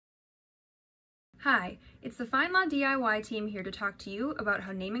Hi, it's the FindLaw DIY team here to talk to you about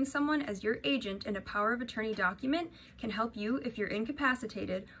how naming someone as your agent in a power of attorney document can help you if you're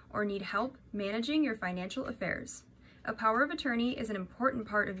incapacitated or need help managing your financial affairs. A power of attorney is an important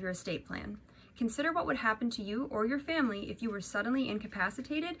part of your estate plan. Consider what would happen to you or your family if you were suddenly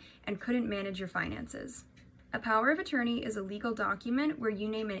incapacitated and couldn't manage your finances. A power of attorney is a legal document where you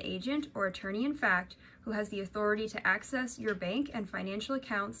name an agent or attorney-in-fact who has the authority to access your bank and financial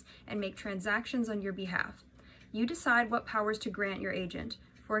accounts and make transactions on your behalf. You decide what powers to grant your agent.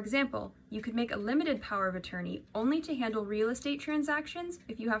 For example, you could make a limited power of attorney only to handle real estate transactions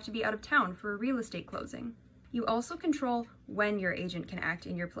if you have to be out of town for a real estate closing. You also control when your agent can act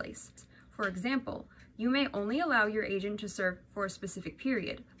in your place. For example, you may only allow your agent to serve for a specific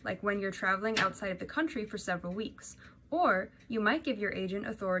period, like when you're traveling outside of the country for several weeks. Or you might give your agent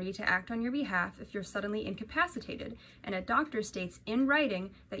authority to act on your behalf if you're suddenly incapacitated and a doctor states in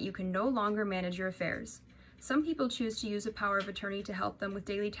writing that you can no longer manage your affairs. Some people choose to use a power of attorney to help them with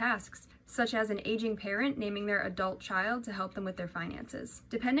daily tasks, such as an aging parent naming their adult child to help them with their finances.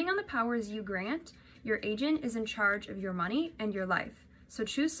 Depending on the powers you grant, your agent is in charge of your money and your life. So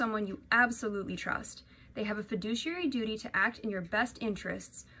choose someone you absolutely trust. They have a fiduciary duty to act in your best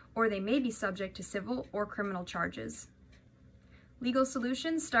interests, or they may be subject to civil or criminal charges. Legal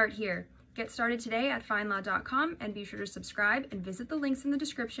solutions start here. Get started today at FindLaw.com and be sure to subscribe and visit the links in the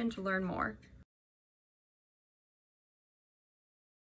description to learn more.